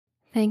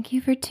Thank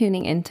you for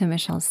tuning into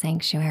Michelle's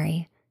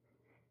Sanctuary.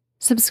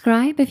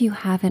 Subscribe if you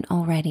haven't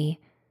already,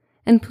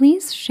 and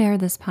please share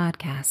this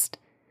podcast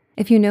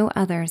if you know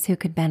others who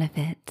could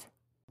benefit.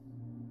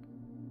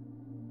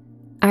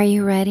 Are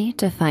you ready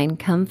to find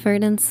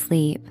comfort and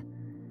sleep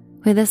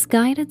with this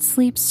guided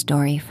sleep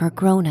story for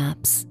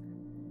grown-ups?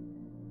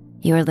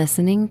 You are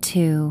listening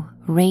to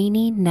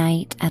Rainy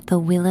Night at the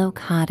Willow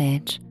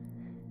Cottage,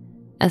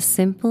 a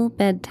simple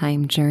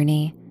bedtime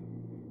journey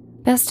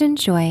best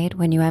enjoyed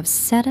when you have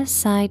set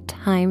aside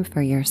time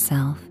for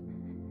yourself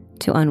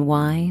to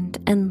unwind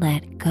and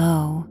let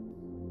go.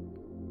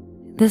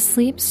 The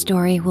sleep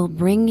story will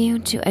bring you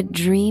to a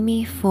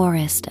dreamy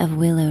forest of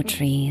willow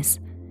trees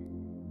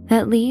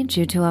that leads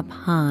you to a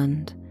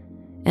pond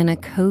and a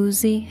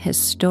cozy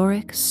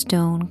historic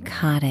stone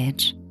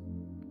cottage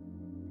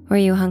where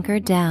you hunker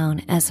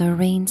down as a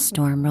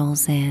rainstorm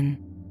rolls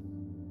in.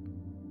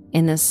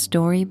 In the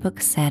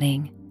storybook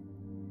setting,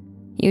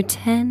 you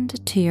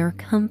tend to your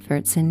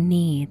comforts and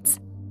needs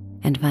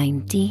and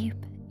find deep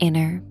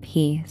inner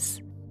peace.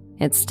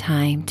 It's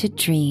time to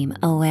dream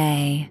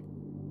away.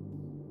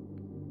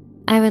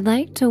 I would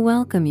like to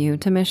welcome you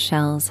to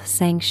Michelle's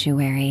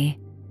Sanctuary.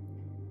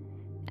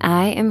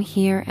 I am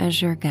here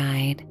as your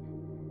guide,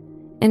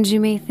 and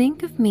you may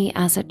think of me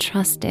as a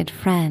trusted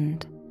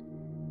friend.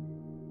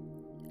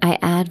 I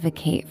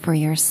advocate for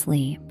your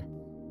sleep,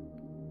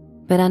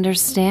 but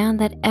understand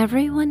that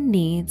everyone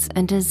needs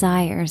and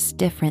desires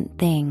different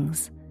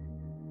things.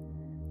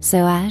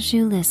 So as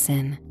you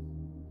listen,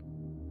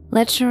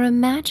 let your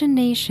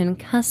imagination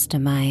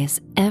customize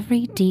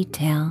every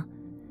detail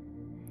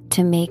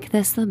to make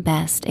this the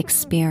best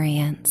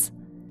experience.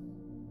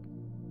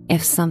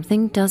 If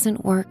something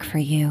doesn't work for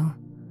you,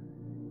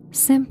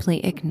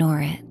 simply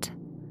ignore it.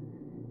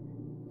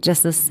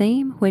 Just the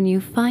same when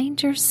you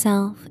find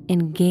yourself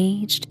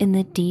engaged in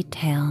the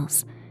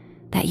details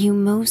that you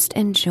most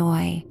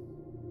enjoy,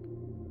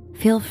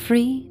 feel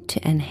free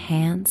to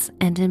enhance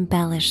and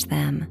embellish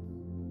them.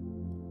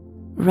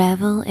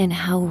 Revel in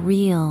how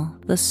real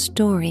the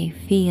story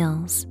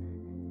feels,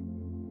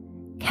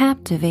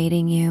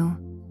 captivating you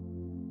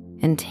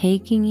and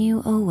taking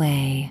you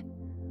away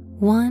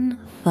one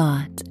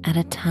thought at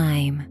a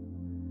time.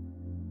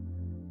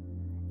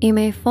 You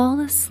may fall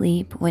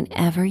asleep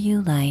whenever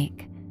you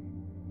like,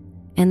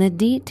 and the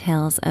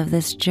details of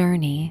this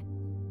journey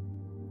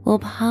will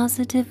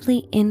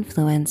positively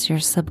influence your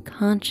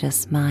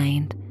subconscious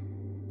mind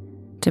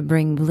to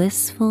bring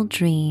blissful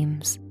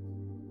dreams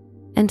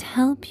and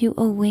help you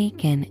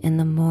awaken in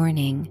the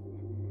morning,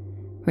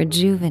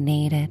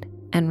 rejuvenated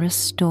and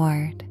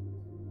restored.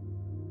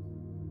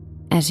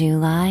 As you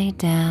lie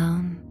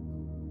down,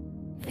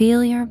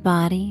 feel your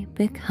body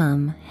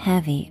become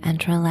heavy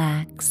and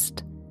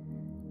relaxed,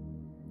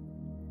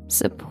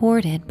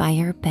 supported by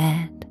your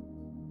bed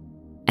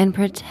and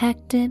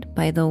protected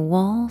by the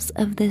walls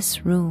of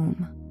this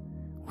room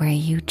where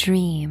you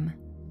dream.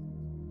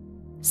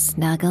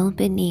 Snuggle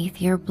beneath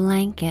your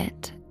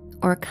blanket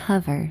or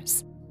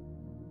covers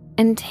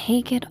and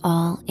take it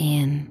all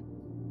in.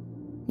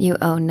 You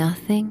owe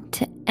nothing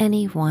to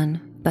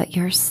anyone but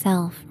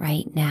yourself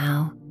right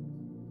now.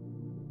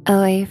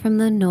 Away from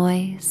the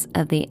noise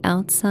of the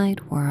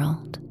outside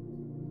world,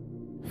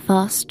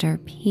 foster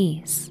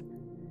peace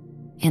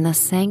in the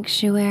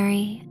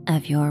sanctuary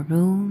of your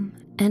room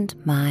and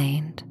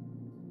mind.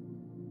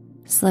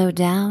 Slow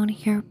down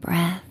your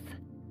breath,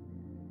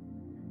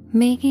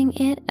 making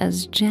it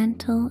as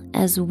gentle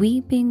as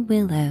weeping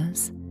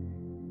willows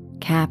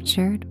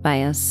captured by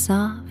a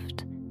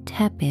soft,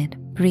 tepid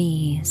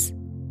breeze.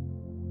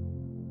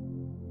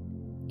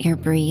 Your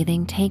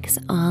breathing takes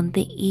on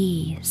the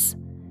ease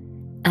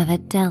of a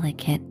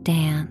delicate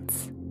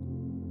dance.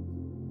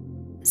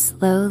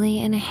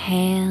 Slowly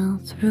inhale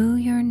through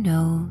your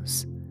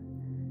nose,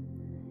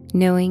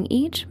 knowing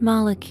each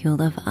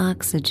molecule of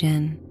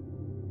oxygen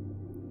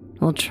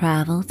will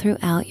travel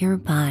throughout your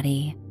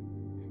body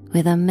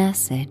with a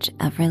message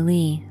of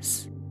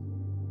release.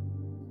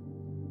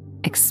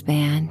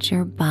 Expand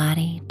your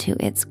body to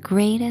its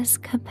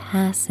greatest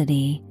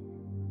capacity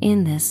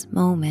in this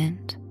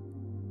moment.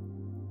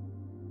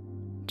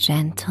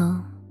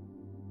 Gentle,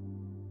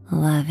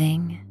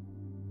 loving,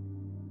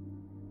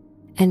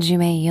 and you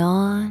may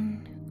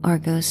yawn or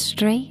go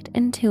straight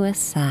into a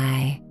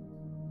sigh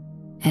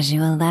as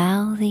you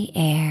allow the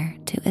air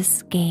to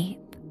escape.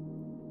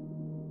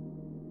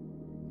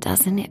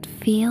 Doesn't it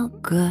feel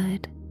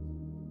good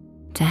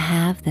to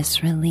have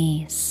this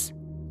release?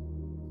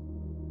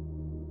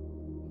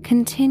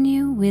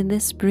 Continue with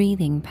this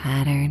breathing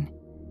pattern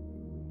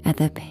at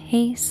the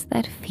pace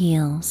that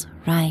feels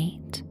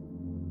right.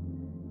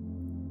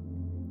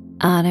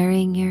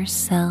 Honoring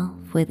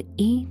yourself with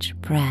each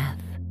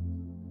breath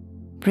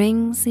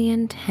brings the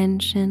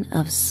intention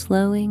of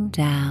slowing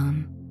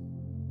down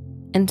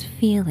and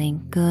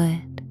feeling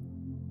good.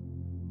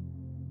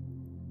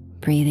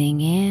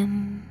 Breathing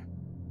in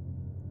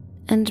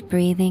and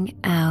breathing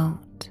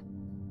out.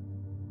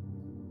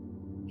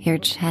 Your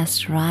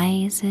chest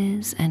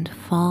rises and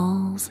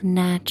falls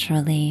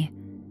naturally,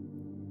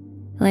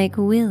 like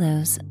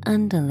willows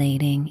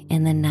undulating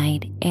in the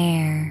night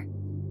air.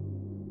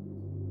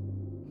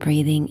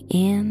 Breathing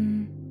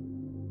in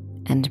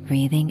and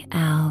breathing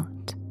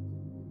out,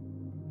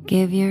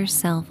 give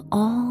yourself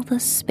all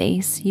the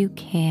space you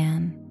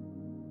can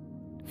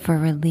for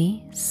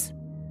release,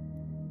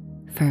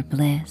 for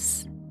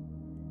bliss,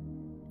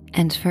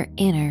 and for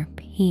inner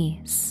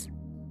peace.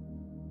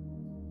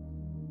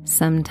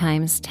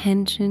 Sometimes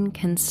tension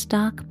can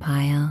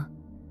stockpile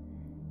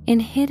in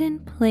hidden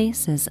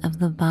places of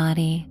the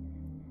body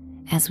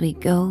as we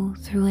go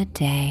through a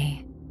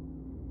day.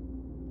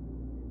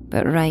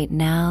 But right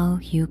now,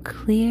 you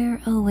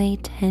clear away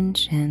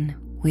tension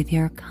with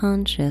your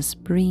conscious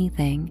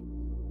breathing,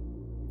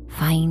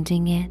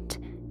 finding it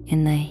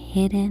in the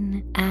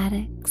hidden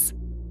attics,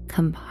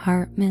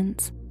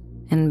 compartments,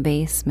 and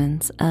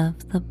basements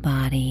of the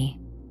body.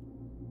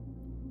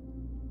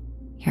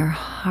 Your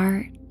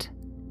heart,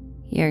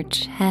 your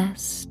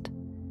chest,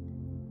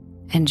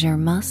 and your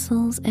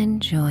muscles and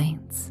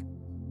joints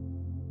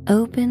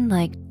open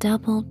like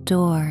double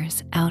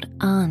doors out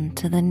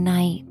onto the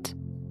night,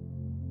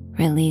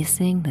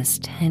 releasing this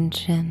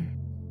tension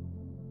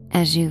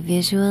as you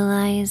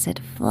visualize it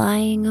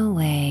flying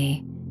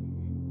away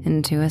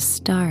into a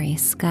starry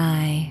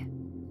sky.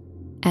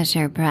 As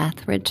your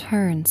breath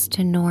returns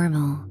to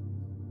normal,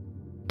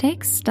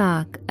 take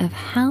stock of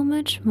how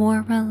much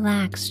more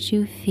relaxed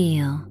you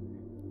feel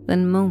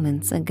than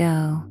moments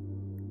ago.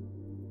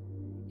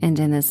 And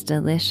in this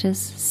delicious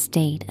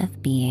state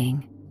of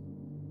being,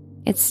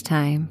 it's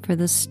time for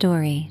the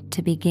story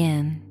to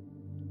begin.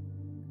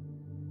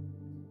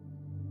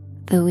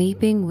 The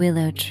weeping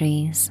willow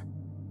trees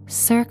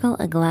circle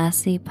a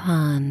glassy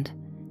pond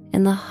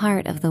in the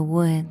heart of the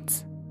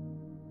woods.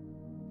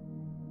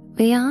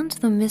 Beyond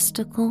the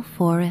mystical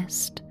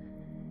forest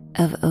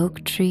of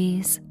oak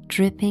trees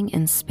dripping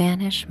in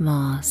Spanish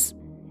moss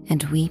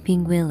and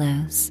weeping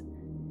willows,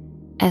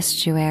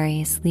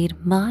 estuaries lead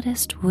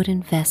modest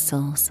wooden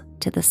vessels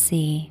to the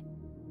sea.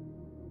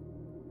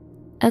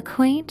 A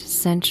quaint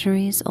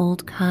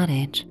centuries-old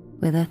cottage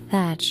with a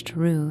thatched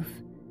roof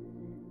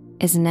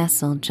is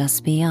nestled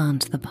just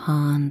beyond the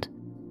pond,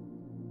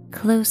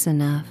 close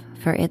enough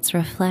for its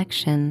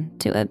reflection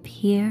to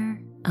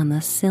appear on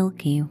the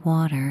silky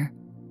water.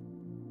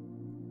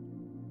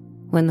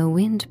 When the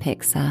wind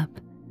picks up,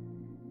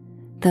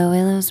 the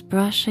willows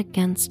brush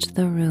against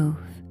the roof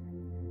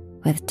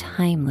with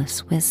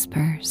timeless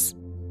whispers.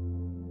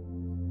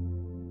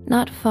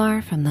 Not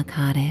far from the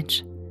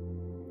cottage,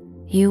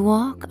 you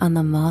walk on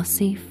the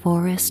mossy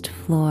forest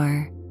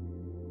floor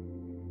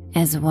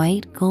as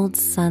white gold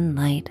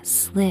sunlight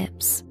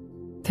slips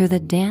through the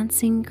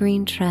dancing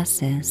green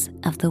tresses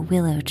of the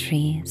willow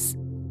trees.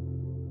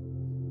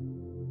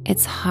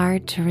 It's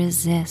hard to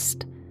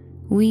resist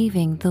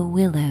weaving the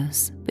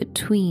willows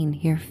between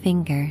your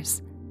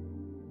fingers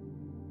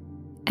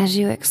as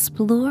you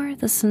explore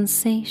the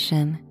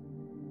sensation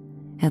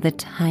of the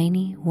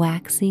tiny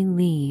waxy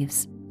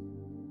leaves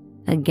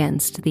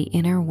against the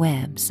inner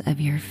webs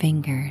of your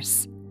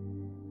fingers.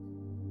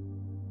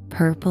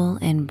 Purple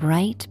and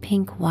bright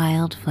pink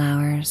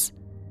wildflowers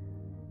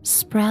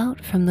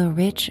sprout from the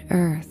rich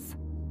earth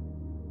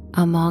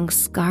among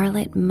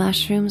scarlet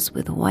mushrooms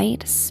with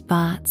white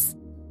spots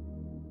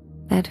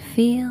that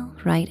feel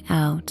right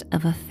out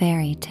of a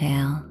fairy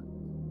tale.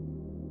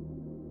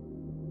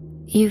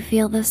 You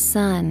feel the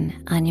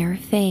sun on your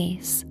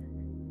face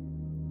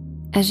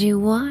as you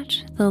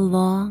watch the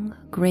long,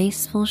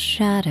 graceful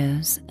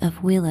shadows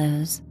of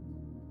willows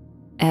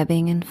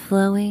ebbing and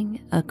flowing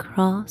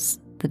across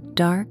the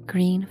dark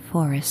green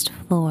forest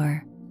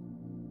floor.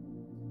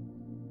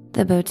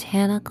 The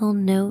botanical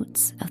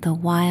notes of the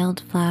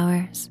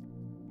wildflowers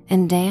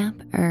and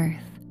damp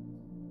earth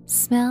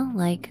smell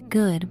like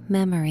good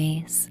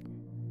memories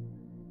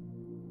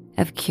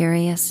of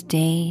curious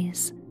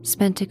days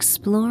spent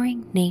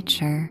exploring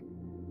nature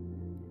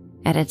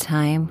at a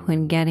time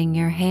when getting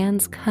your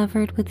hands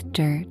covered with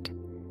dirt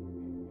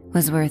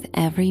was worth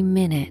every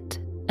minute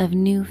of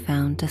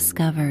newfound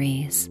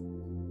discoveries.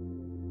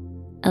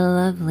 A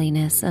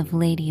loveliness of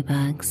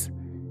ladybugs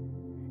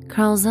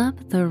crawls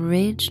up the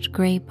ridged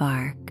gray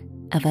bark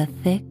of a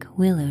thick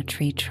willow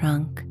tree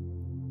trunk.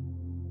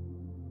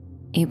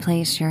 You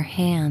place your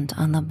hand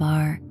on the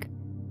bark,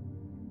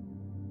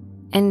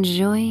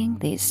 enjoying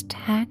these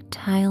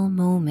tactile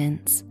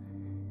moments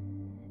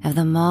of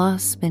the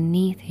moss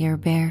beneath your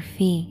bare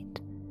feet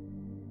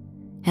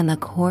and the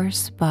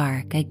coarse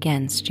bark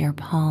against your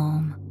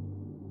palm.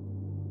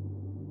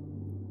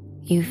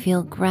 You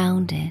feel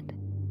grounded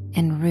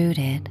and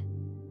rooted.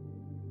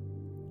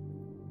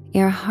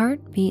 Your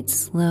heartbeat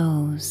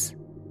slows,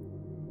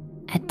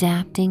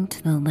 adapting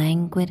to the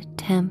languid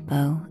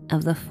tempo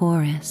of the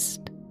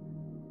forest.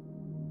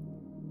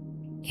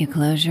 You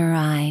close your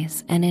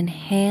eyes and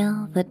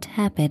inhale the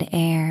tepid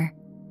air,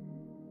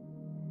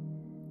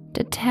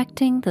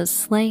 detecting the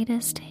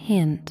slightest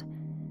hint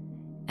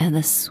of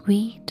the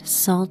sweet,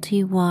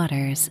 salty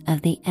waters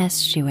of the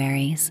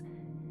estuaries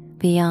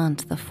beyond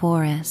the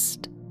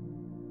forest.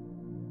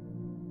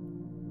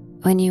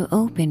 When you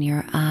open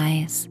your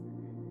eyes,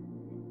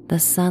 the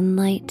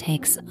sunlight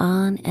takes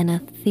on an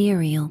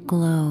ethereal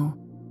glow,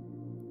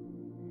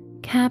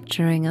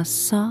 capturing a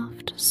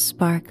soft,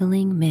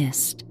 sparkling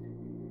mist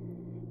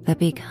that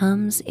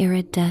becomes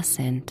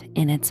iridescent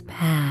in its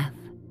path.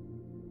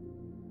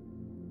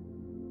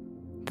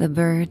 The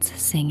birds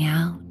sing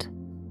out,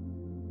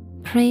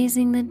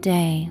 praising the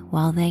day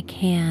while they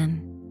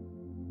can,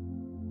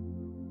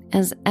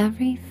 as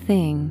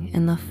everything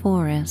in the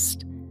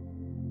forest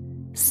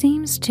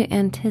seems to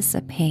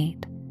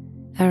anticipate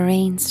a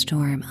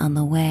rainstorm on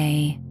the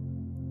way.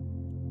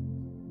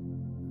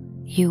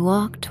 You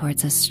walk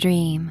towards a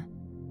stream,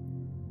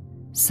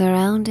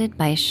 surrounded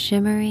by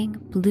shimmering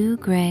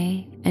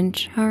blue-gray and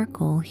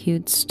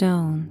charcoal-hued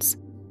stones,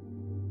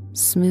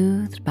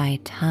 smoothed by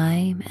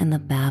time and the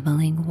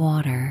babbling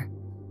water.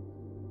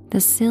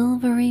 The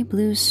silvery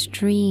blue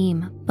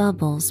stream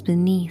bubbles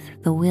beneath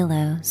the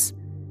willows,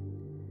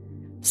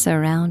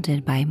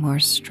 surrounded by more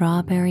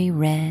strawberry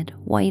red,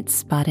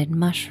 white-spotted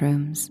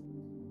mushrooms.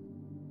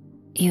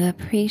 You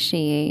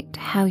appreciate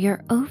how your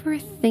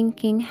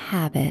overthinking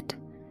habit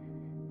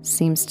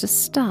seems to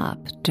stop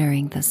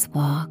during this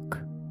walk.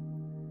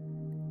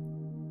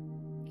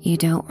 You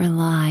don't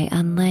rely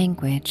on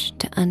language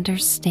to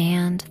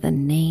understand the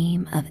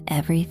name of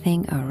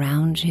everything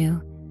around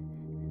you,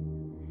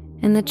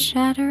 and the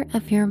chatter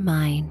of your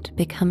mind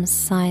becomes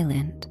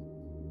silent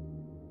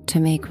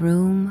to make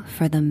room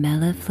for the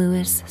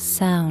mellifluous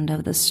sound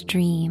of the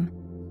stream,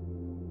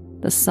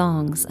 the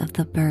songs of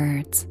the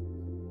birds,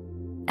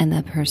 and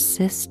the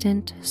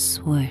persistent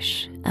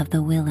swoosh of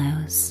the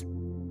willows.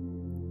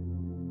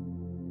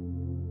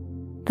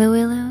 The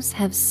willows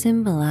have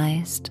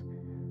symbolized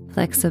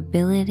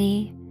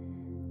flexibility,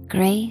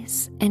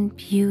 grace, and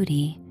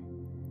beauty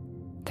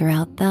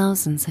throughout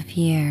thousands of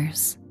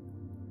years,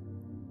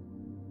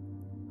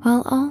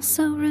 while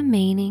also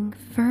remaining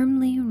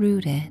firmly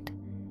rooted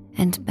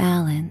and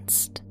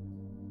balanced.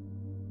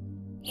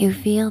 You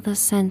feel the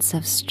sense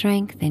of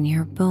strength in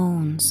your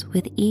bones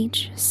with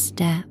each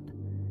step,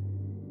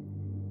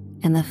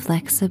 and the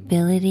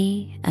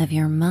flexibility of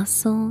your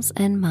muscles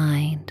and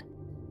mind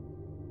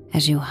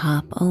as you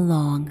hop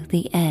along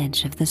the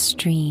edge of the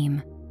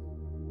stream.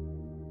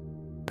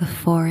 The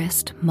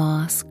forest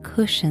moss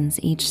cushions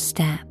each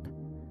step,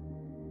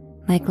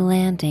 like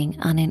landing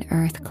on an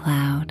earth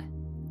cloud.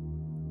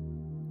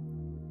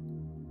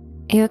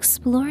 You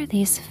explore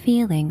these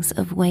feelings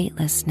of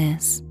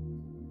weightlessness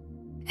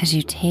as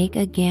you take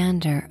a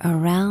gander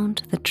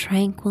around the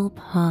tranquil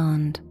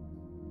pond,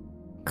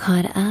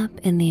 caught up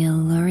in the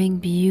alluring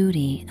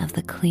beauty of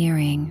the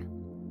clearing.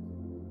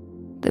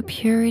 The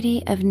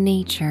purity of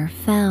nature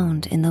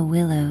found in the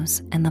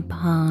willows and the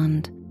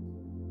pond,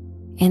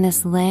 in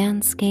this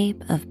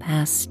landscape of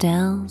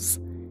pastels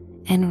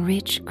and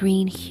rich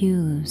green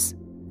hues,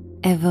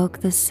 evoke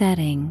the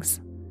settings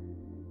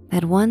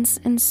that once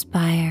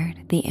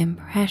inspired the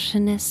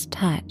impressionist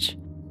touch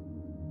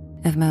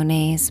of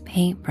Monet's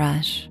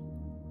paintbrush.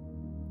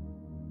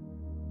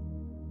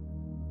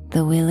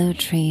 The willow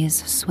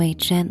trees sway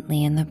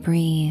gently in the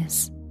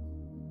breeze,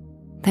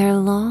 their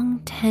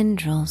long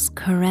tendrils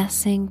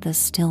caressing the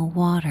still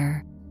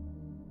water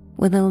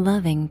with a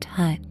loving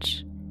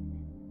touch,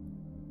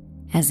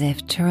 as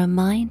if to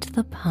remind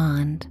the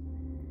pond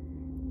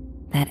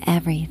that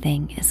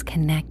everything is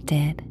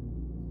connected.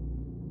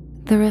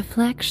 The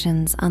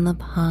reflections on the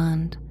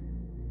pond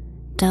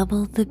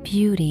double the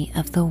beauty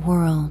of the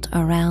world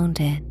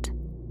around it.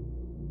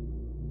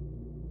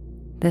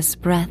 This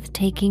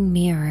breathtaking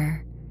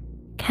mirror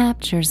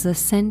captures the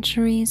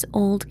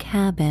centuries-old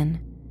cabin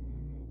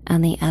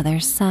on the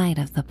other side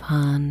of the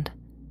pond.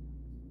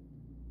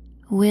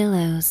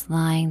 Willows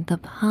line the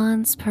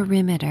pond's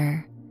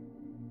perimeter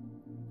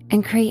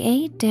and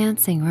create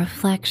dancing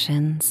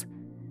reflections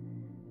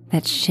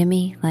that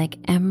shimmy like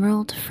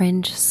emerald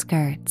fringe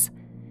skirts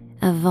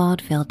of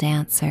vaudeville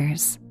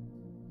dancers.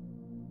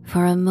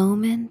 For a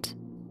moment,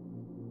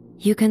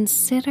 you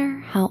consider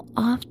how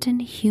often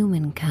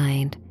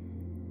humankind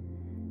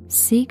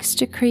seeks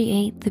to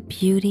create the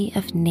beauty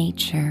of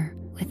nature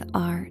with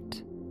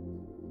art.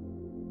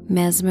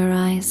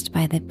 Mesmerized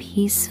by the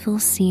peaceful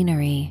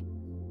scenery,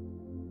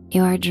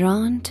 you are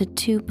drawn to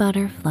two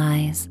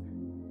butterflies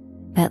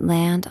that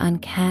land on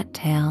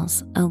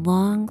cattails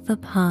along the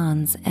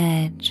pond's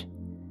edge.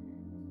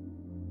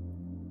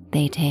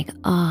 They take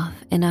off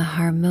in a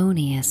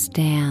harmonious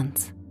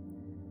dance,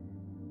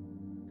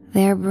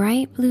 their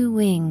bright blue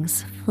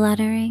wings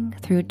fluttering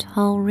through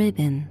tall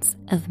ribbons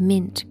of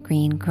mint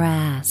green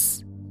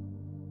grass.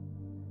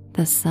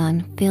 The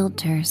sun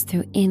filters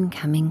through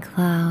incoming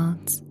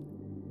clouds,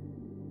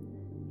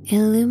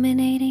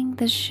 illuminating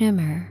the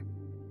shimmer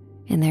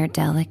in their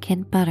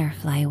delicate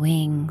butterfly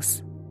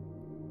wings.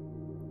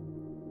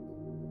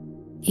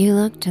 You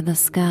look to the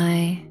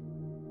sky,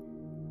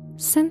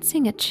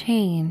 sensing a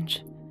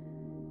change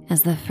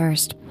as the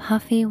first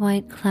puffy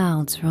white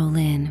clouds roll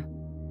in,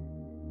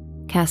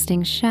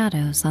 casting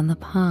shadows on the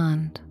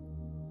pond.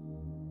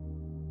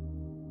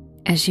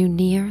 As you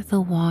near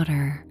the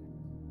water,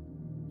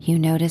 You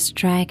notice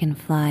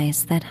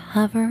dragonflies that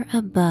hover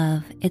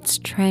above its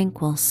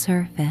tranquil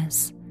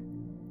surface,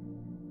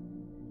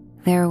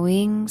 their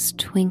wings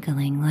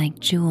twinkling like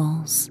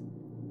jewels.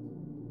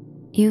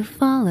 You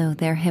follow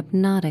their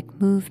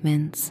hypnotic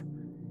movements,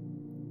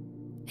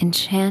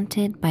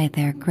 enchanted by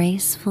their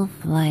graceful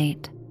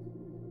flight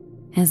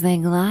as they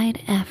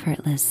glide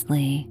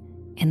effortlessly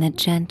in the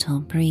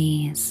gentle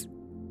breeze.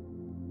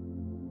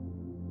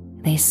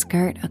 They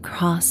skirt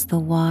across the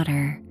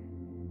water,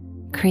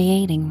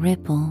 creating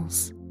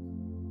ripples.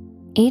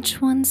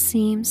 Each one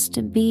seems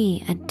to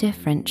be a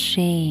different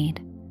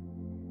shade,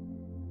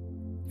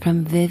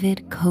 from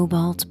vivid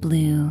cobalt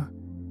blue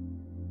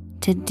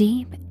to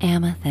deep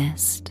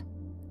amethyst,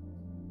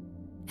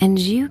 and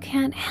you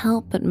can't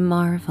help but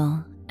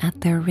marvel at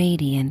their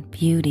radiant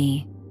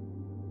beauty.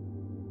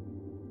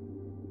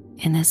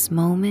 In this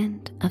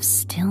moment of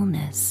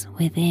stillness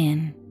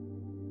within,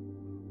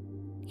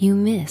 you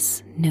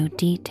miss no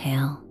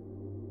detail.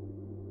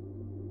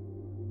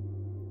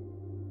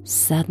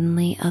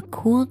 Suddenly, a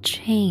cool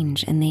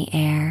change in the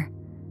air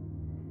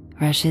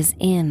rushes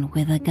in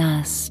with a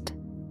gust.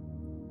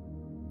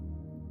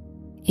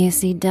 You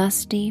see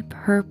dusty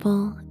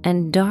purple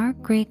and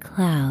dark gray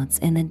clouds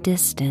in the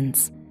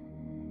distance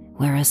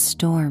where a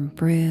storm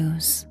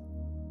brews.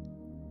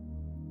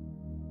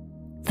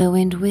 The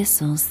wind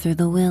whistles through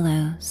the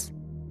willows,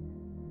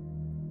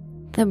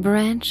 the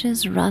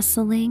branches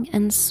rustling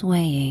and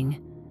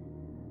swaying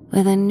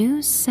with a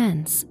new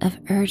sense of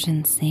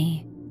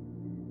urgency,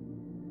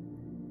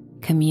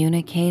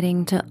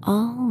 communicating to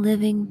all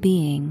living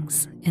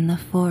beings in the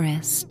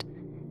forest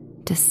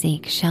to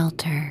seek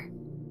shelter.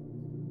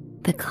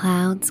 The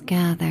clouds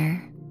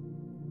gather,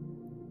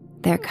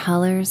 their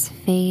colors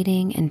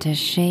fading into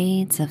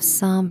shades of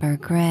somber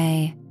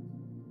gray,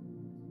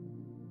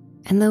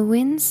 and the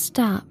winds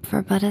stop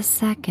for but a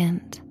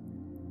second.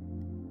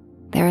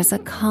 There is a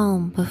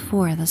calm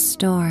before the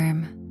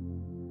storm,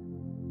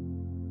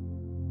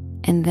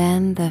 and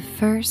then the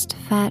first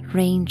fat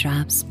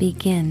raindrops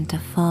begin to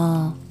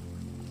fall.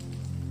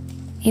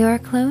 You are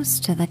close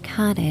to the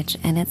cottage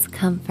and its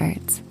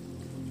comforts,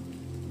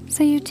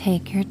 so you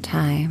take your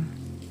time.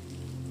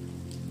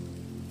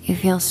 You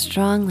feel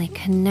strongly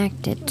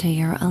connected to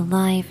your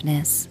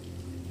aliveness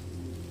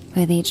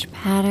with each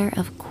patter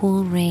of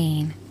cool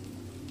rain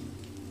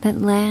that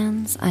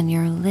lands on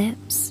your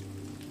lips,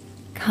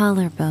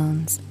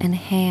 collarbones, and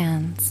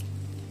hands.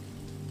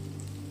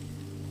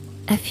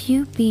 A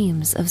few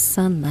beams of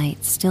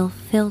sunlight still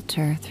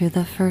filter through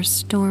the first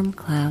storm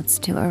clouds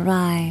to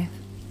arrive.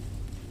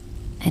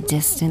 A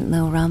distant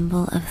low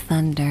rumble of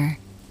thunder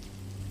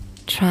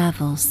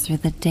travels through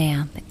the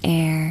damp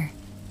air.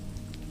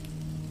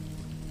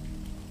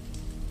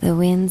 The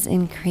winds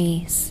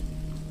increase,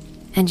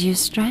 and you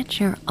stretch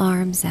your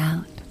arms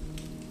out,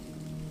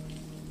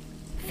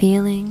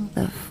 feeling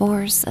the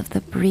force of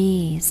the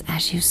breeze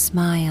as you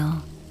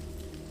smile.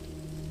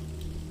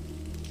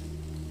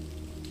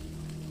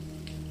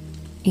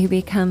 You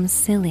become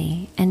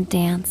silly and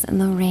dance in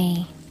the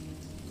rain,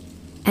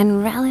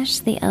 and relish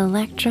the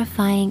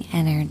electrifying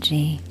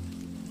energy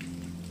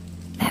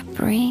that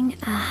bring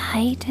a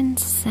heightened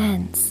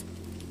sense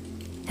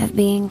of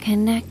being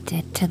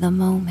connected to the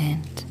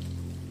moment.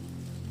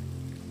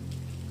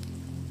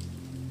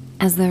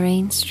 As the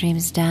rain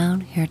streams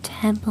down your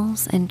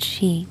temples and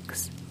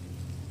cheeks,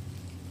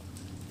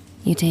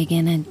 you take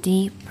in a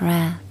deep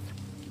breath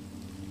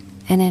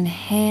and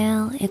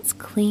inhale its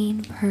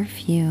clean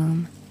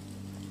perfume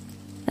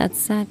that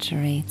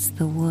saturates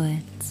the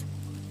woods.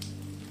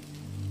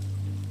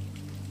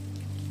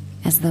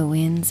 As the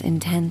winds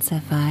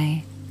intensify,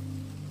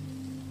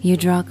 you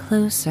draw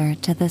closer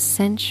to the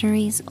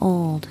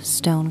centuries-old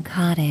stone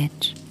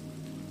cottage.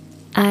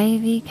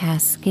 Ivy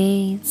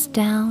cascades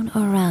down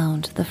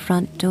around the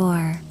front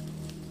door.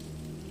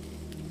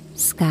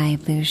 Sky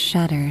blue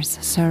shutters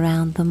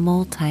surround the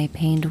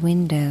multi-paned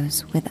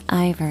windows with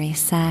ivory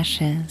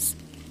sashes.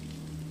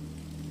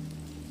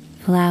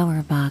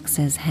 Flower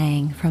boxes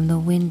hang from the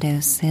window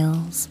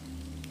sills,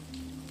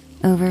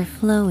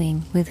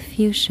 overflowing with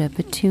fuchsia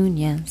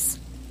petunias.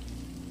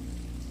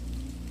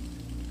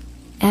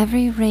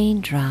 Every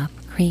raindrop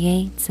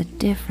creates a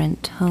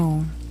different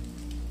tone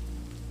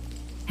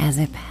as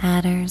it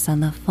patters on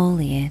the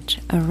foliage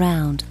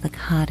around the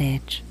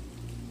cottage.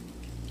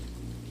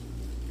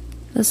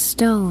 The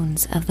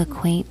stones of the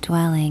quaint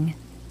dwelling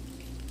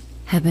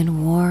have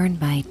been worn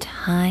by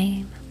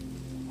time,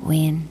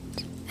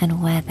 wind,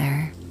 and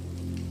weather,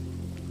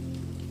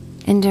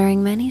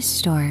 enduring many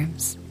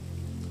storms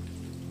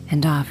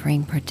and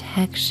offering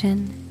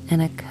protection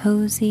and a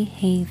cozy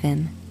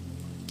haven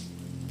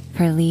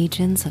for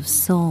legions of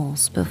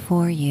souls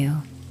before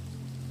you.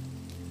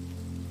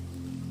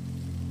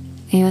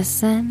 You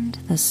ascend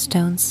the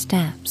stone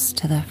steps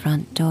to the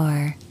front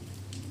door.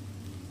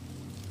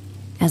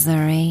 As the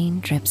rain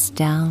drips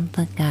down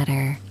the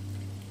gutter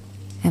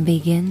and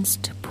begins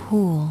to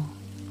pool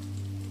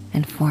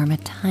and form a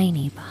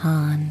tiny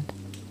pond.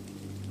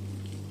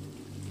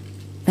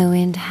 The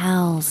wind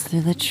howls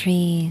through the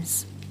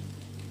trees,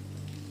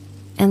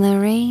 and the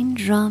rain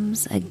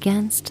drums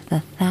against the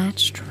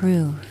thatched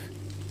roof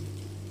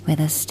with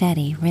a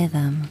steady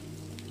rhythm.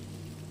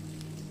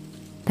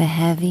 The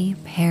heavy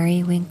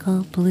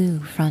periwinkle blue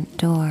front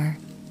door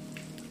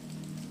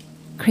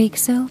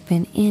creaks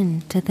open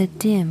into the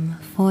dim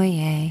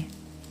foyer.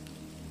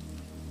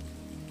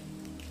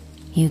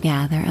 You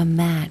gather a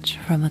match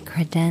from a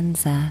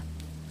credenza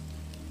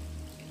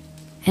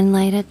and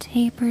light a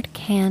tapered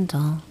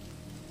candle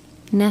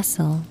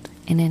nestled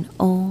in an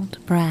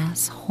old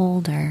brass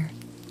holder.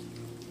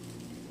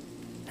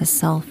 The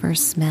sulfur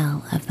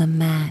smell of the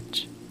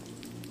match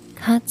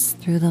cuts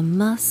through the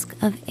musk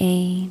of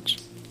age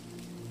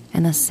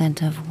and the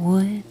scent of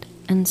wood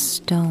and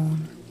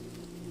stone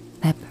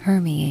that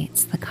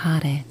permeates the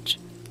cottage.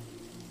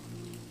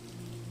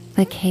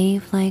 The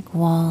cave-like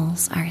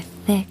walls are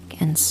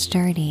thick and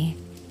sturdy.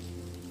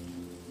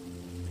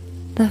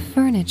 The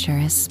furniture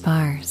is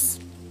sparse,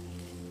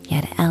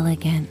 yet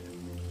elegant,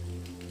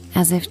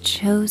 as if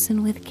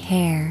chosen with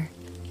care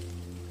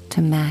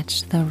to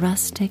match the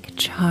rustic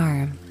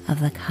charm of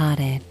the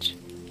cottage.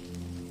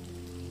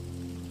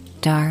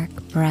 Dark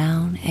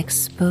brown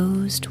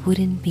exposed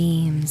wooden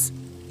beams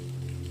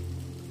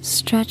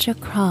stretch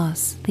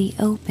across the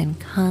open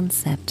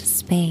concept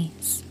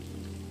space,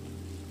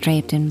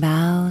 draped in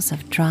boughs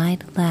of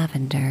dried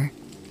lavender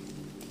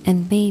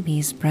and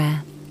baby's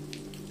breath.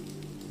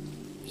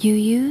 You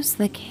use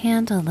the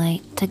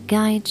candlelight to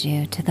guide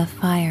you to the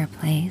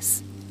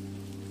fireplace,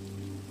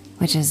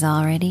 which is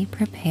already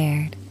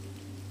prepared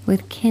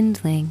with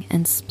kindling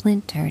and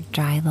splintered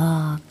dry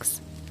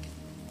logs.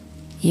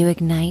 You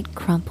ignite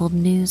crumpled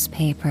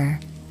newspaper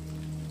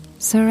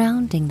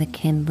surrounding the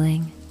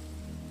kindling,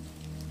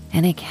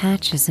 and it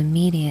catches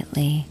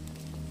immediately,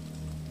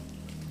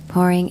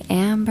 pouring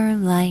amber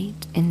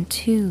light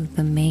into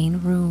the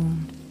main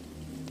room.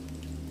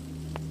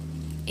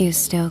 You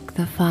stoke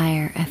the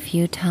fire a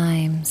few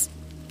times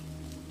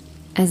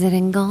as it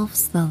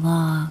engulfs the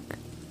log,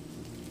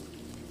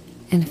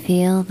 and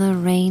feel the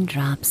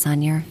raindrops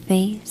on your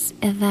face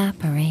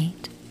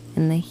evaporate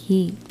in the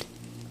heat.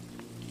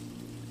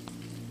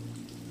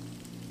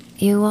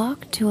 You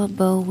walk to a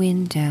bow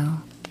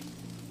window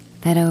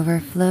that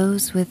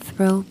overflows with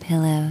throw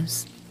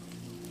pillows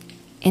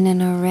in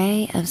an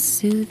array of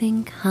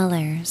soothing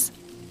colors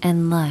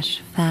and lush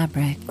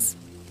fabrics.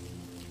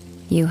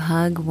 You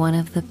hug one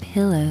of the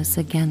pillows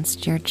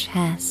against your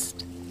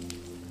chest,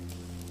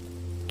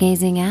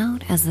 gazing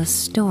out as the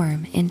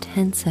storm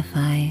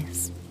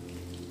intensifies.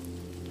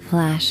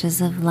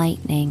 Flashes of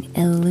lightning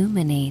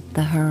illuminate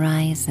the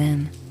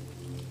horizon,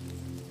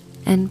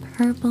 and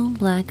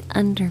purple-black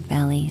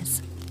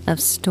underbellies of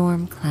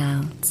storm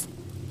clouds.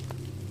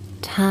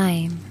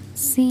 Time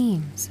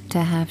seems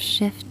to have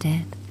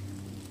shifted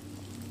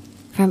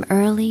from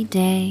early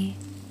day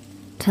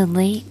to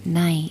late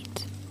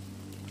night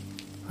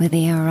with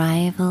the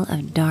arrival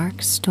of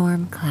dark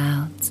storm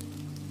clouds.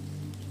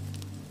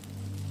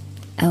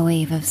 A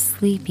wave of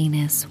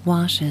sleepiness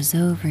washes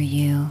over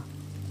you.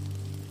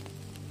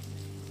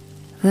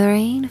 The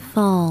rain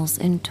falls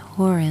in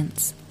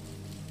torrents,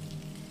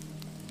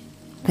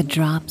 the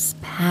drops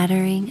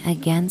pattering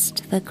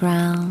against the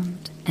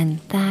ground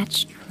and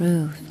thatched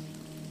roof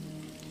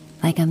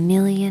like a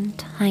million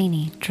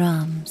tiny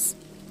drums.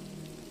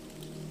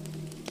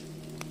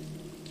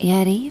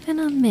 Yet even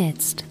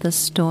amidst the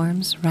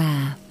storm's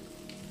wrath,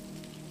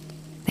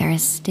 there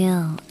is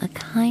still a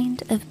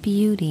kind of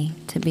beauty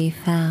to be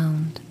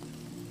found.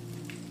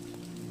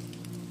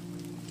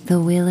 The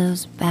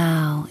willows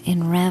bow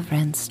in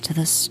reverence to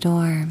the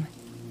storm,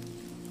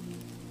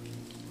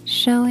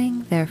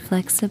 showing their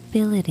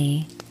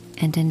flexibility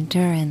and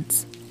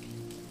endurance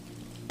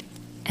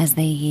as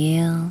they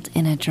yield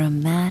in a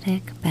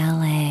dramatic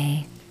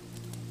ballet.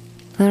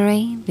 The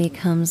rain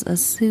becomes a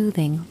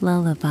soothing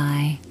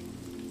lullaby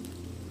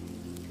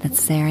that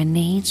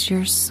serenades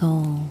your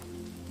soul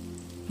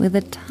with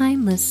a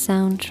timeless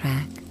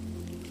soundtrack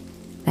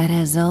that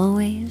has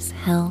always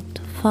helped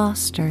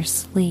foster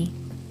sleep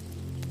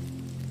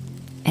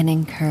and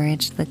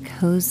encourage the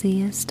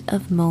coziest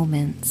of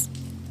moments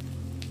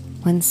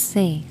when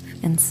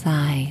safe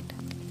inside.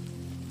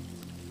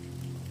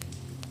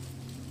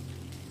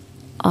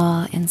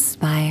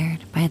 Awe-inspired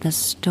by the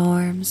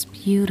storm's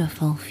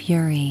beautiful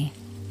fury,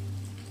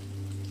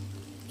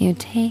 you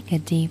take a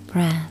deep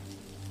breath,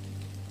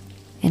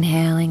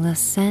 inhaling the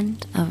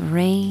scent of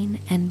rain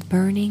and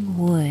burning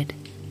wood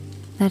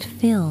that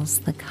fills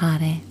the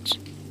cottage.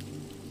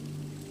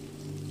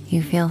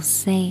 You feel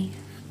safe,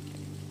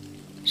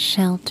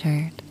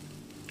 sheltered,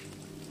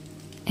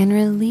 and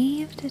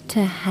relieved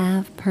to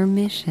have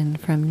permission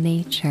from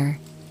nature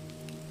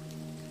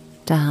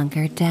to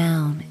hunker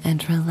down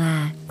and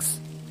relax.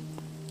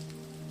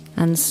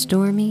 On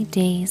stormy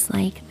days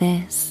like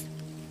this,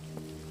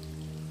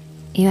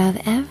 you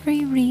have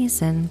every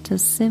reason to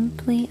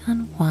simply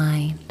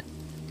unwind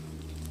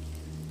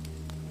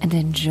and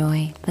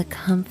enjoy the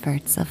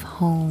comforts of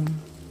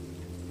home.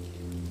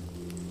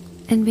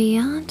 And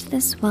beyond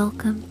this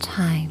welcome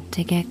time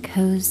to get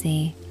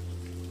cozy,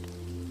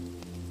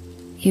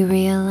 You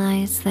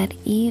realize that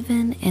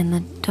even in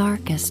the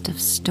darkest of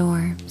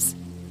storms,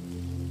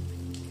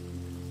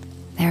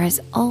 there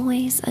is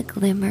always a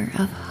glimmer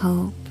of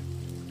hope,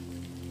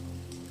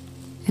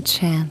 a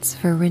chance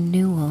for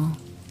renewal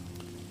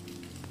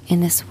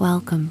in this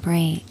welcome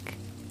break.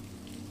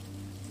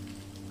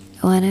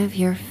 One of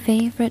your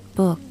favorite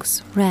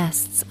books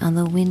rests on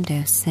the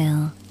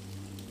windowsill,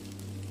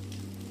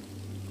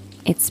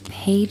 its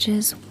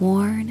pages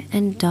worn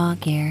and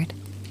dog-eared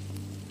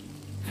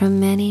from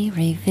many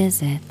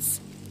revisits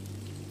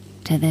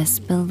to this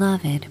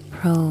beloved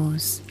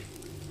prose.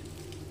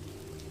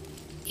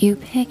 You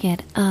pick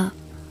it up,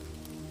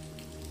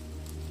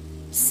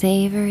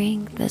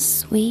 savoring the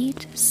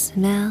sweet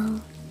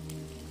smell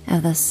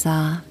of the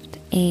soft,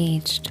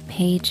 aged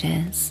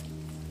pages.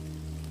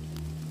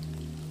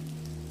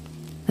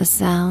 The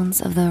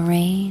sounds of the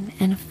rain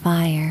and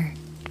fire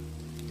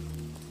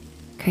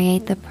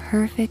create the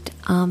perfect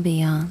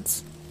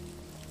ambiance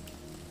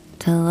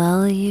to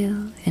lull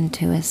you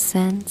into a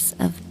sense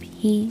of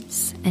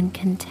peace and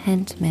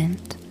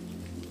contentment.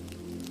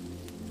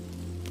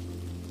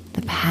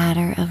 The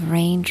patter of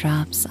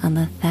raindrops on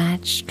the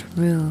thatched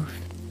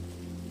roof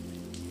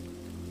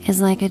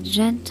is like a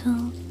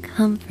gentle,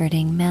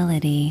 comforting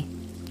melody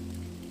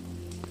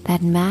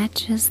that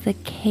matches the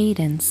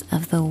cadence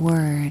of the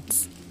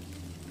words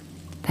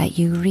that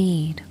you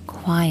read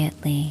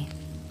quietly.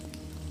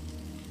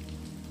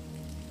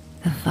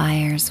 The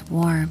fire's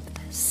warmth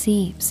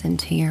seeps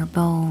into your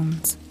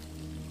bones,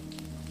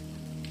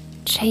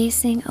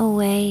 chasing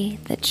away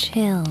the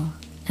chill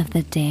of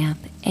the damp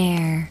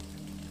air.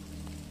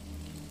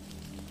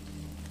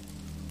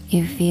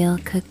 You feel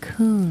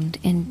cocooned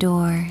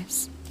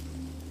indoors,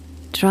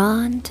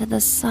 drawn to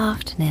the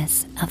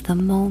softness of the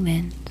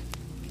moment.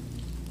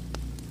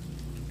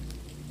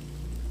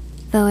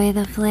 The way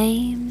the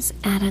flames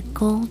add a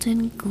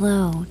golden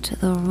glow to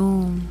the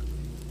room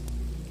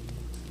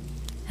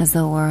as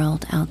the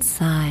world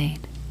outside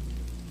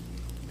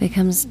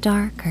becomes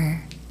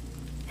darker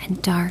and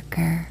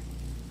darker.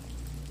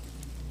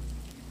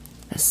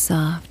 The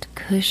soft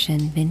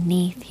cushion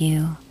beneath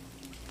you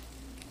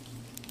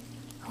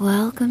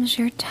welcomes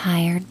your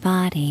tired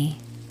body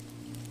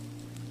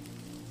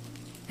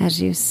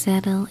as you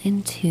settle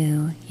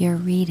into your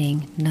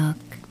reading nook.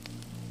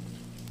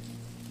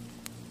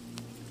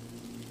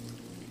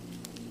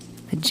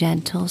 The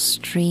gentle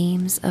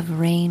streams of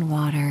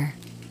rainwater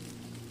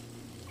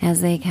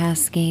as they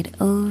cascade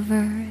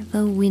over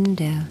the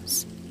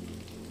windows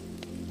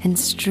and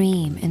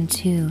stream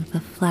into the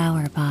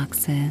flower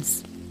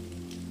boxes.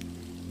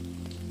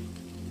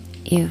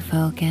 You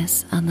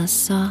focus on the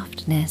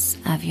softness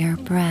of your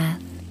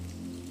breath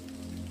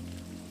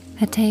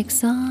that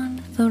takes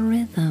on the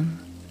rhythm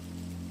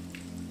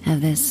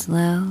of this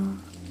slow,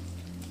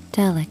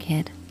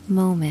 delicate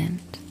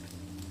moment.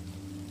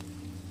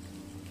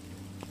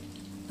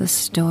 The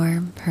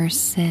storm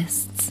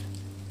persists,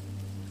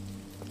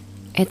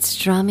 its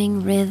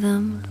drumming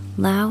rhythm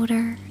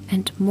louder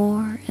and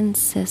more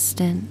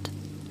insistent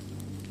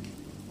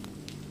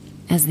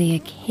as the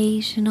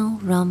occasional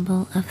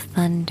rumble of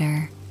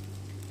thunder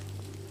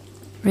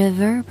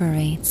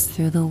reverberates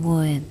through the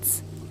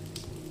woods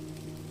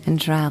and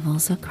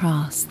travels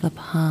across the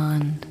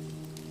pond.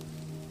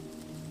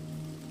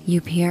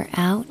 You peer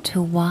out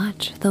to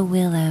watch the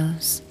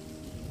willows,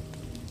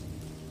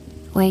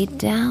 weighed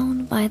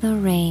down by the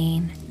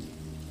rain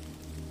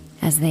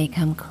as they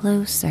come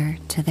closer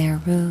to their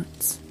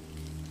roots.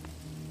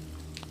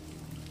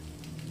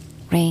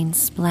 Rain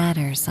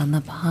splatters on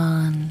the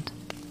pond.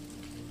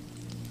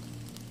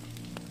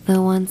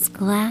 The once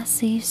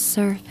glassy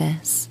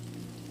surface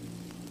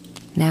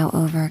now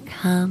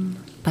overcome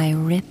by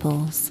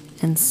ripples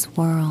and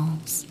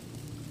swirls.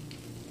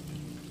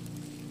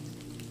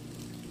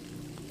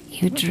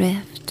 You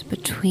drift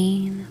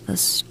between the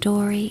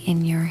story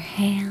in your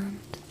hand,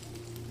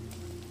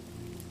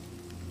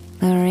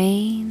 the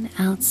rain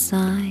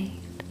outside,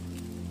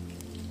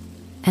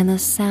 and the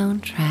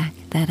soundtrack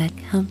that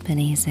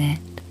accompanies it.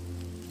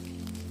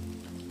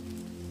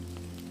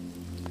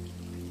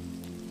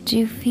 Do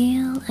you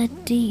feel a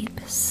deep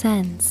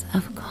sense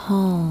of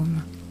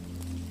calm,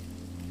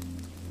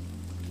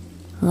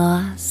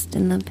 lost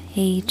in the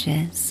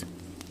pages,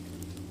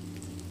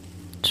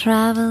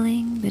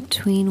 traveling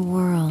between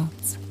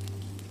worlds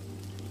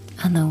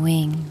on the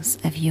wings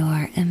of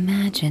your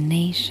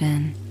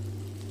imagination?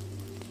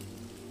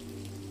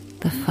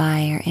 The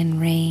fire and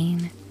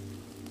rain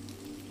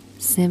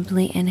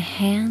simply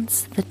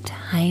enhance the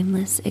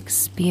timeless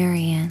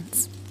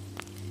experience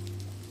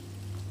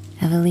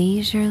of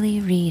leisurely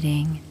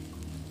reading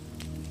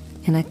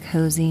in a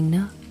cozy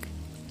nook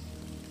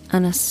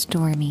on a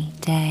stormy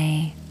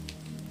day.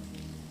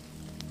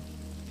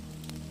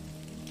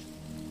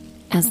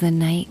 As the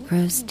night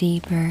grows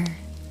deeper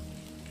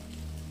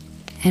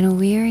and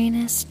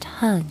weariness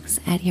tugs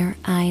at your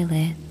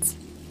eyelids,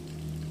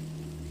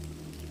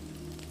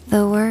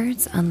 the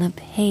words on the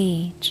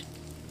page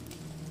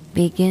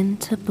begin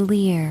to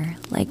blear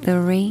like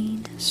the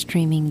rain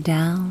streaming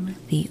down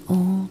the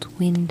old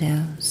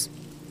windows.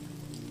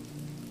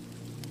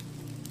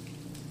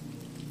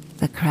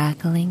 The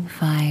crackling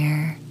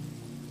fire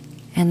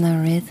and the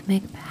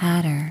rhythmic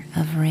patter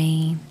of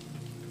rain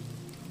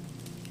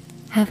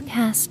have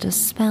cast a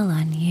spell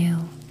on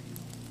you,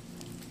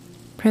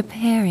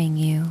 preparing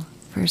you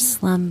for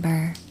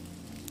slumber.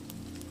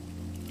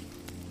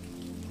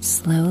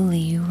 Slowly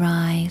you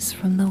rise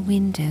from the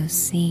window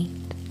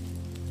seat,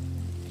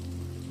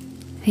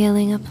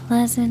 feeling a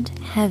pleasant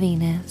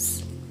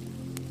heaviness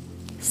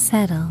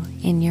settle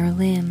in your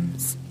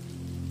limbs.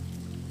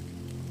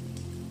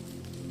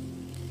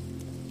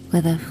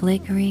 With a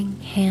flickering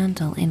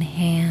candle in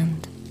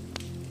hand,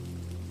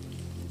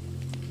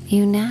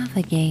 you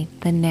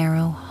navigate the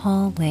narrow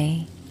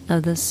hallway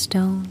of the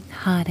stone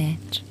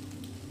cottage.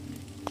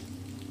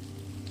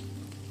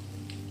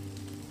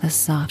 The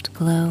soft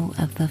glow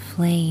of the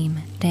flame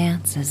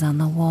dances on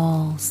the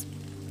walls,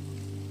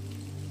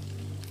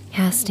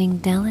 casting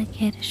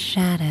delicate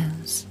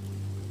shadows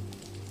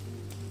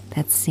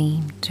that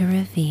seem to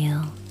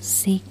reveal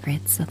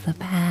secrets of the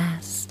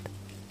past.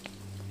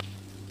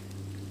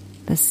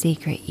 The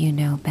secret you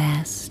know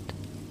best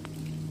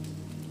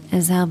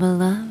is how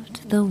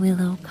beloved the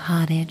Willow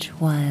Cottage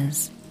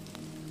was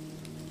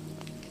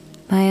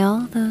by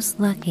all those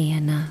lucky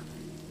enough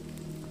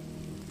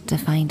to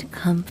find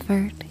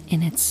comfort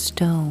in its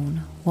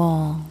stone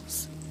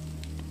walls.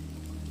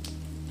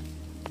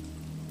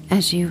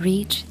 As you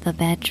reach the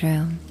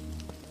bedroom,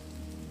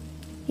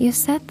 you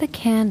set the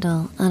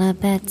candle on a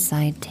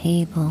bedside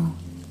table,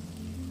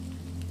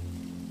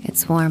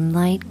 its warm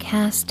light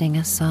casting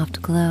a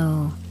soft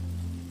glow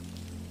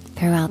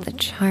throughout the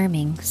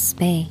charming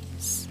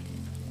space.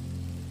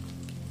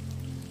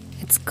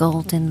 Its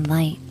golden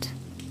light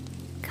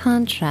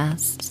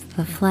contrasts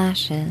the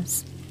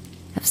flashes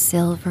of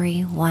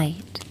silvery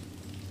white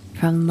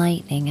from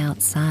lightning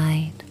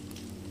outside.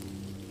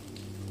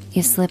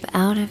 You slip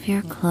out of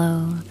your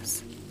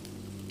clothes,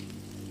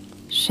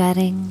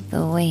 shedding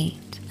the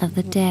weight of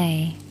the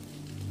day,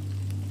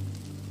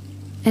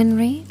 and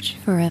reach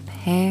for a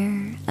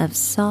pair of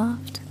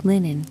soft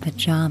linen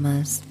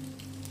pajamas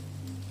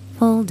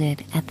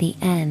folded at the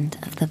end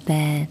of the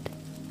bed.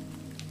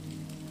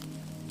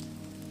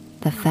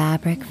 The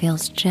fabric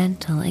feels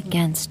gentle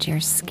against your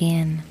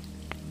skin,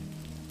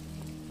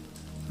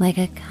 like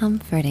a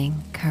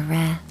comforting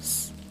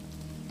caress.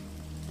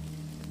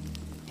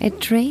 It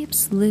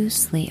drapes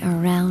loosely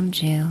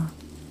around you,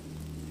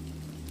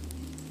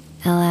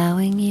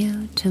 allowing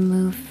you to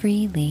move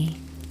freely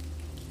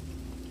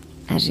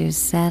as you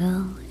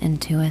settle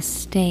into a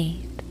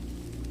state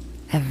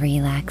of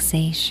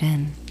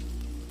relaxation.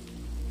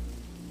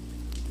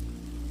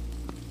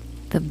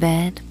 The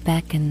bed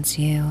beckons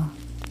you,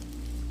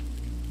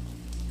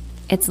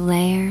 its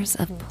layers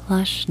of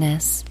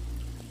plushness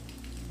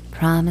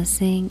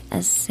promising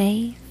a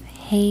safe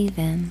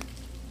haven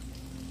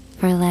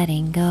for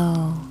letting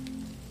go.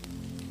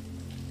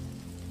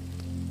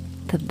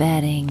 The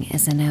bedding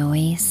is an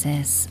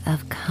oasis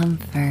of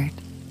comfort,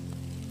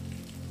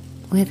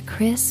 with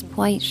crisp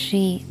white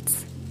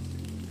sheets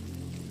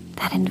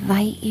that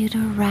invite you to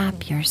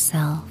wrap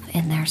yourself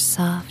in their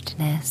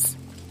softness.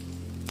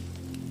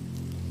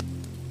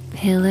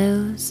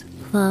 Pillows,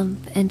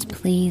 plump and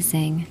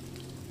pleasing,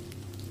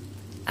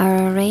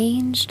 are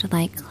arranged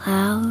like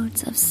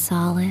clouds of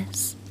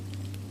solace,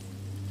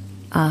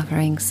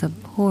 offering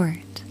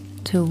support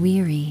to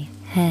weary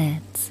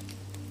heads.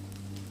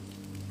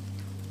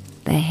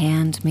 The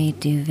handmade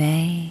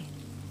duvet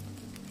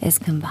is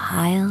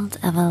compiled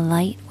of a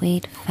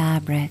lightweight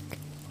fabric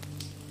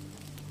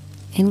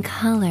in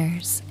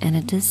colors and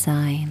a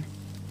design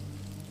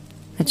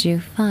that you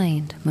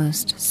find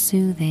most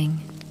soothing.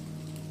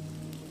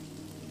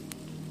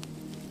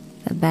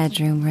 The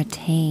bedroom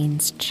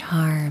retains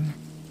charm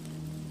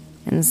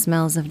and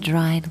smells of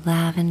dried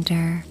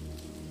lavender,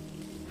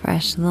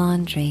 fresh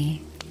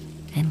laundry,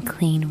 and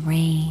clean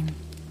rain.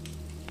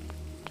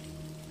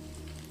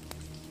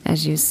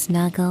 As you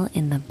snuggle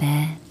in the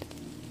bed,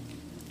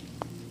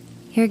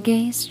 your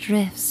gaze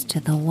drifts to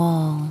the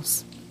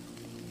walls,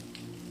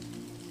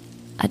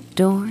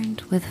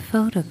 adorned with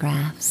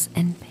photographs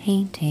and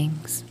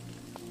paintings.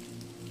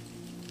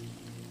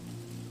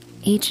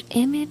 Each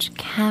image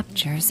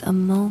captures a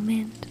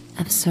moment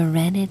of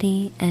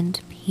serenity and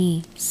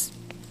peace.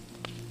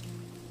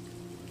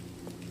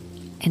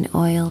 An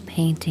oil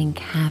painting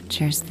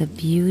captures the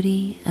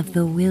beauty of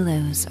the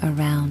willows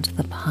around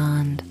the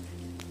pond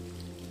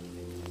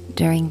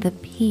during the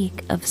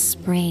peak of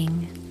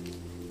spring,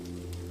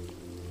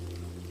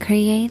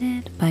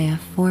 created by a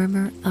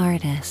former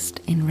artist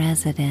in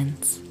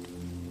residence.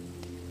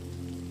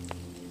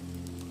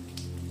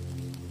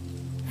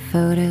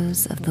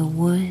 Photos of the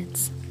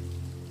woods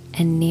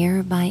and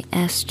nearby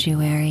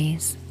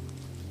estuaries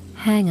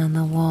hang on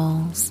the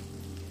walls,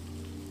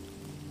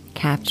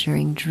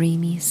 capturing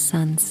dreamy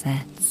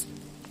sunsets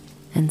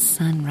and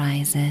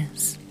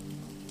sunrises.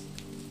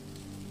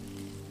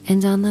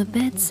 And on the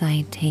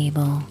bedside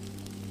table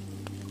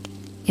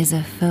is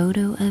a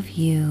photo of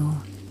you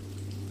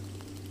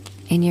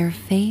in your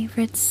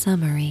favorite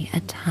summery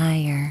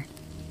attire,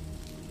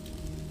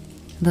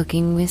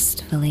 looking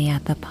wistfully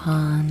at the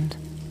pond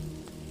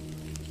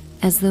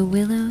as the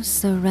willows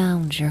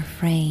surround your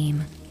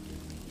frame,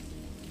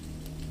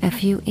 a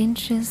few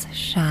inches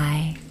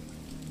shy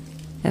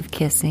of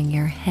kissing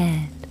your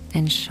head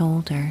and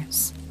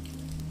shoulders.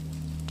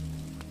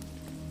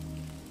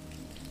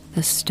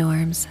 The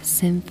storm's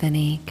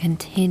symphony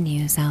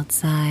continues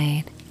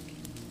outside,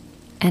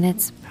 and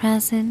its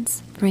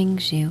presence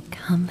brings you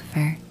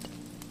comfort.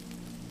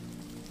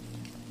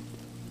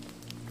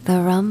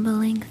 The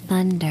rumbling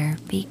thunder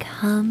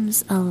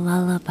becomes a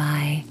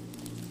lullaby,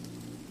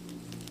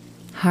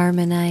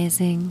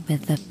 harmonizing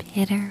with the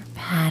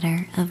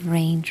pitter-patter of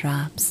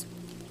raindrops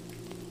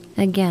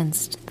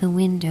against the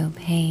window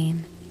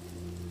pane.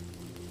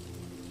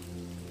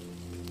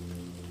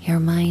 Your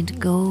mind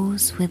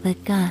goes with the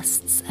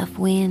gusts of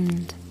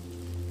wind,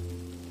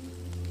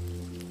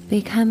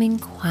 becoming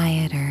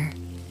quieter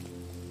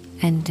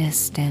and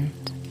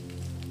distant,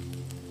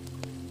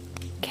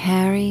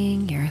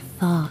 carrying your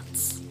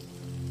thoughts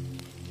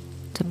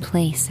to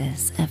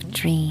places of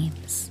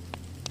dreams.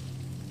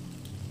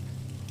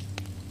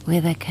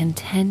 With a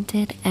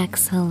contented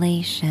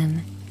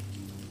exhalation,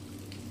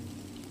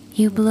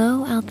 you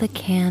blow out the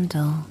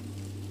candle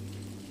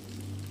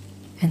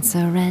and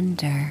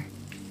surrender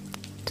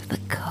to the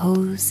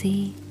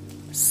cozy,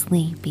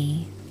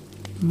 sleepy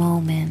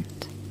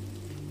moment.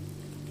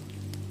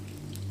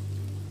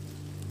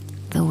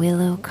 The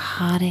Willow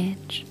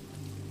Cottage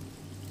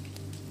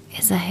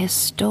is a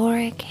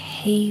historic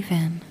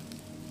haven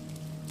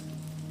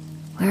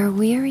where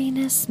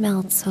weariness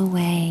melts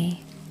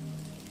away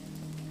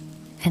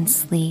and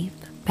sleep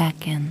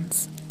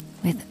beckons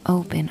with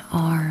open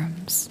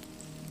arms.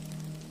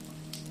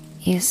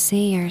 You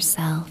see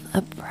yourself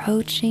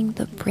approaching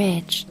the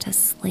bridge to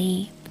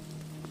sleep,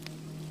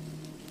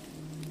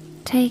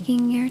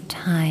 taking your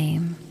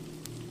time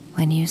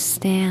when you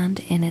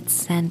stand in its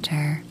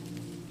center,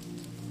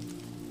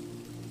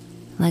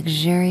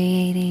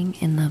 luxuriating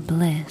in the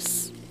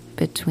bliss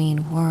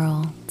between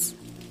worlds.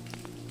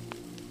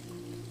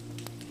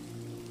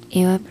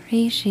 You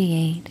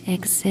appreciate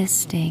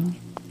existing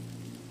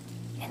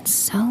in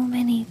so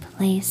many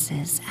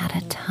places at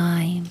a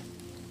time,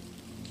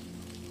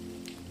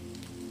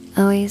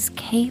 always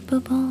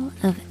capable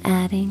of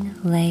adding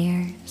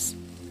layers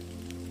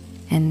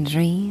and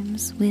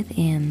dreams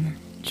within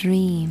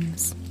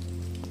dreams.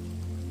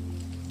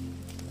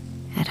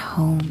 At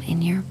home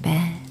in your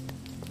bed,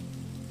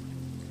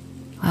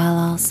 while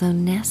also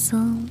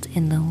nestled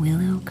in the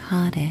Willow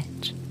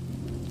Cottage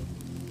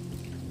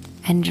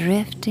and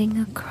drifting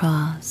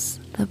across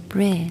the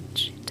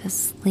bridge to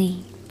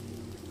sleep.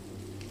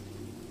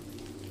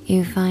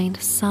 You find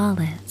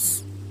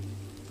solace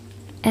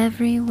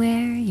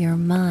everywhere your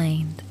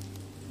mind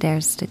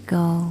dares to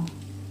go.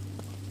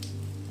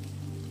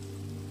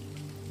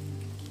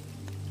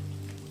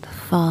 The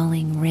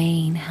falling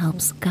rain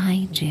helps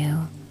guide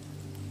you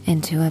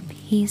into a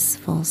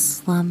peaceful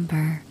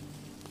slumber,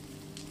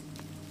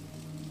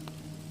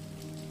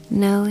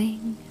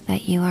 knowing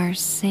that you are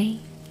safe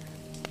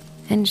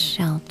and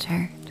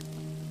sheltered.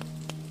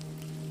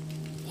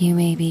 You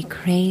may be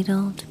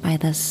cradled by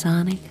the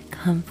sonic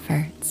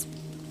comforts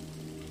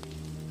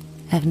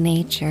of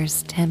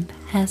nature's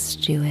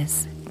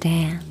tempestuous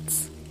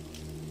dance,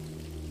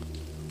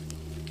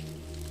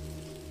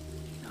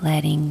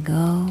 letting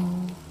go,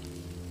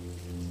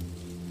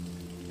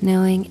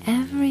 knowing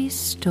every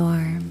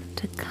storm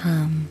to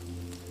come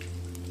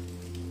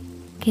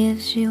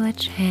gives you a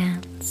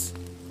chance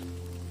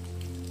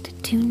to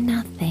do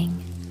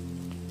nothing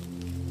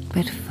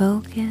but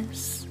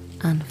focus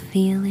on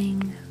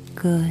feeling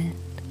good,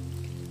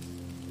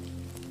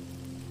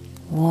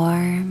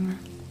 warm,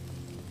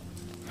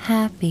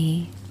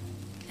 happy,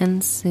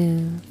 and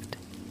soothed.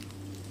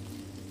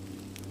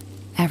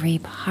 Every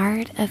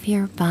part of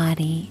your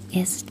body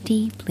is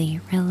deeply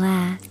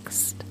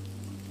relaxed.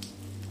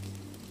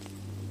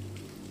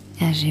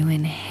 As you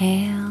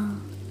inhale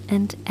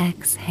and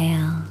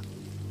exhale,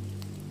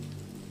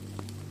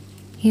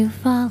 you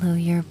follow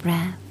your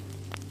breath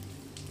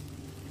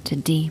to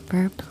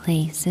deeper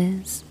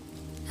places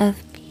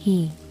of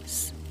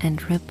peace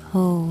and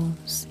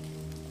repose.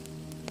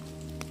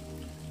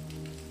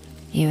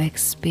 You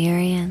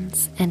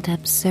experience and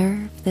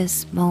observe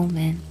this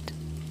moment,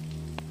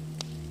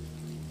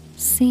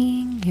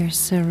 seeing your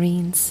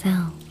serene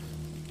self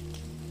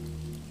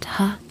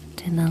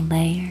tucked in the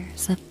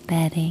layers of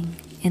bedding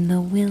in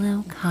the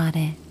Willow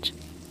Cottage,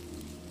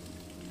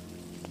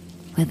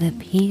 with a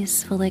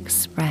peaceful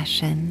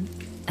expression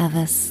of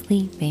a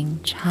sleeping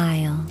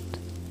child.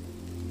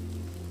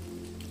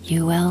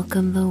 You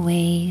welcome the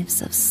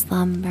waves of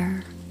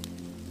slumber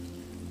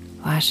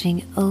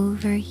washing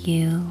over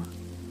you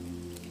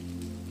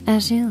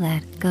as you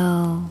let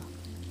go.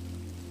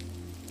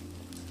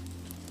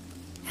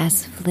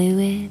 As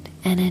fluid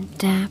and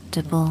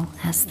adaptable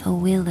as the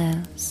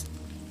willows,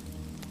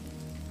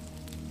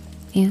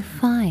 you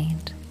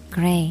find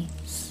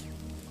grace,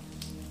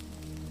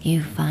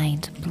 you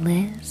find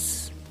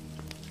bliss,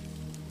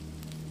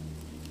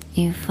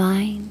 you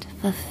find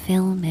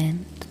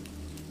fulfillment,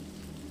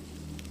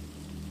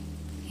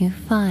 you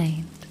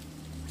find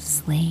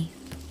sleep.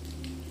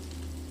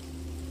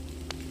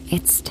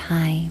 it's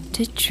time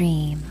to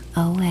dream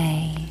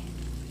away.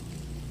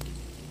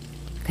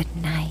 Good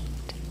night.